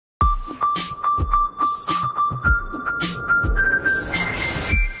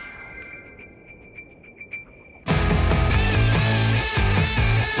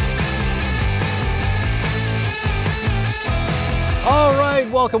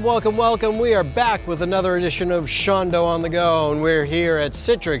welcome. We are back with another edition of Sean Donahue on the Go, and we're here at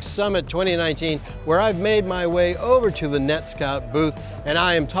Citrix Summit 2019, where I've made my way over to the NetScout booth, and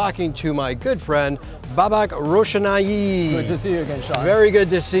I am talking to my good friend, Babak Roshanahaeed. Good to see you again, Sean. Very good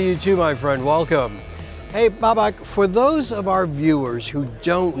to see you too, my friend. Welcome. Hey, Babak, for those of our viewers who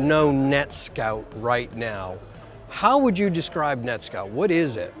don't know NetScout right now, how would you describe NetScout? What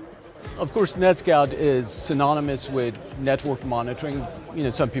is it? Of course, NetScout is synonymous with network monitoring. You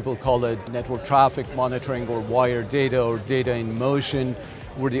know, some people call it network traffic monitoring or wire data or data in motion.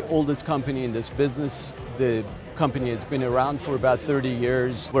 We're the oldest company in this business. The company has been around for about 30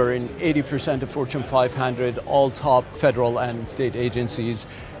 years. We're in 80% of Fortune 500, all top federal and state agencies.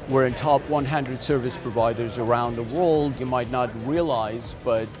 We're in top 100 service providers around the world. You might not realize,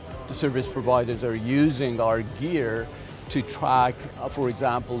 but the service providers are using our gear to track, for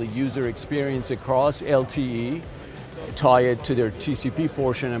example, the user experience across LTE, tie it to their TCP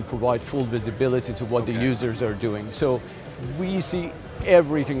portion and provide full visibility to what the users are doing. So we see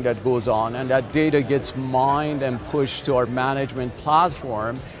everything that goes on, and that data gets mined and pushed to our management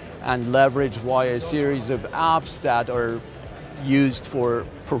platform and leveraged via a series of apps that are used for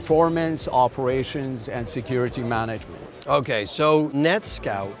performance, operations, and security management. Okay, so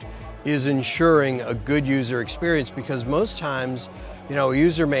NetScout is ensuring a good user experience, because most times, you know, a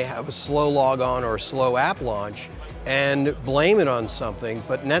user may have a slow log on or a slow app launch and blame it on something,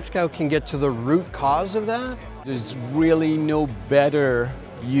 but NetScout can get to the root cause of that? There's really no better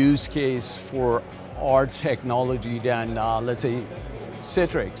use case for our technology than, let's say,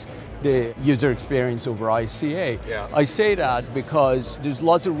 Citrix, the user experience over ICA. Yeah. I say that because there's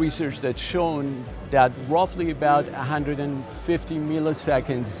lots of research that's shown that roughly about 150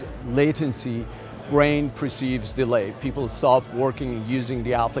 milliseconds latency, brain perceives delay. People stop working and using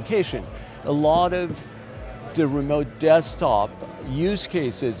the application. A lot of the remote desktop use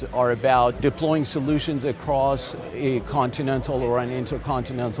cases are about deploying solutions across a continental or an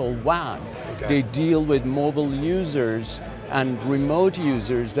intercontinental WAN. Okay. They deal with mobile users and remote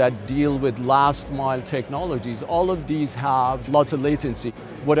users that deal with last mile technologies. All of these have lots of latency.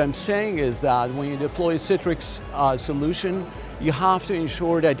 What I'm saying is that when you deploy a Citrix solution, you have to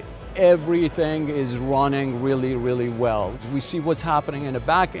ensure that everything is running really, really well. We see what's happening in the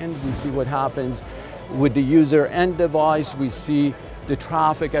back end, we see what happens with the user end device, we see the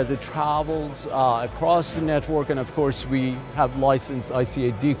traffic as it travels across the network, and of course we have licensed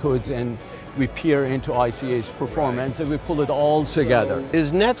ICA decodes and we peer into ICA's performance, and we pull it all together. So,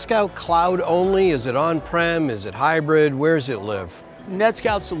 is NetScout cloud only? Is it on-prem? Is it hybrid? Where does it live?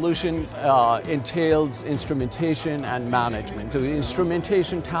 NetScout solution entails instrumentation and management. So the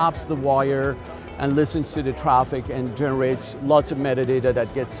instrumentation taps the wire and listens to the traffic and generates lots of metadata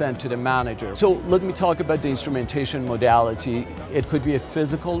that gets sent to the manager. So let me talk about the instrumentation modality. It could be a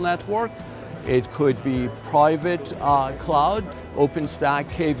physical network. It could be private cloud, OpenStack,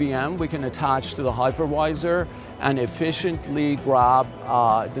 KVM. We can attach to the hypervisor and efficiently grab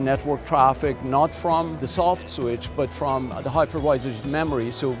the network traffic, not from the soft switch, but from the hypervisor's memory,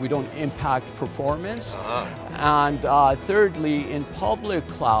 so we don't impact performance. And thirdly, in public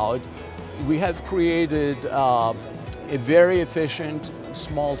cloud, we have created a very efficient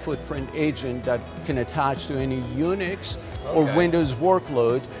small footprint agent that can attach to any Unix or Windows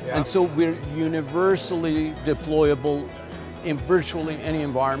workload. And so we're universally deployable in virtually any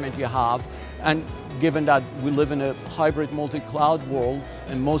environment you have. And given that we live in a hybrid multi-cloud world,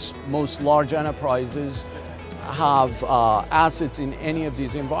 and most large enterprises have assets in any of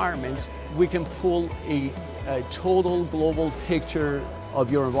these environments, we can pull a total global picture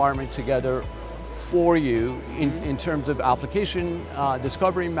of your environment together for you in terms of application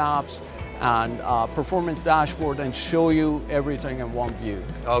discovery maps and performance dashboard, and show you everything in one view.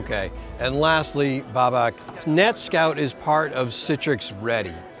 Okay, and lastly, Babak, NetScout is part of Citrix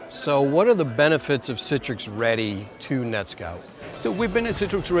Ready. So what are the benefits of Citrix Ready to NetScout? So we've been a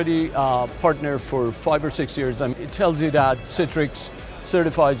Citrix Ready partner for 5 or 6 years, and it tells you that Citrix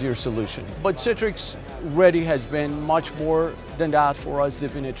certifies your solution. But Citrix Ready has been much more than that for us.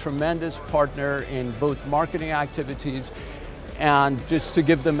 They've been a tremendous partner in both marketing activities, and just to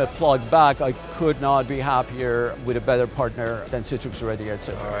give them a plug back, I could not be happier with a better partner than Citrix Ready at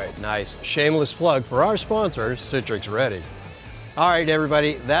Citrix. All right, nice. Shameless plug for our sponsor, Citrix Ready. All right,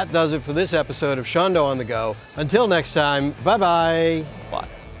 everybody, that does it for this episode of Sean Donahue on the Go. Until next time, bye-bye. Bye.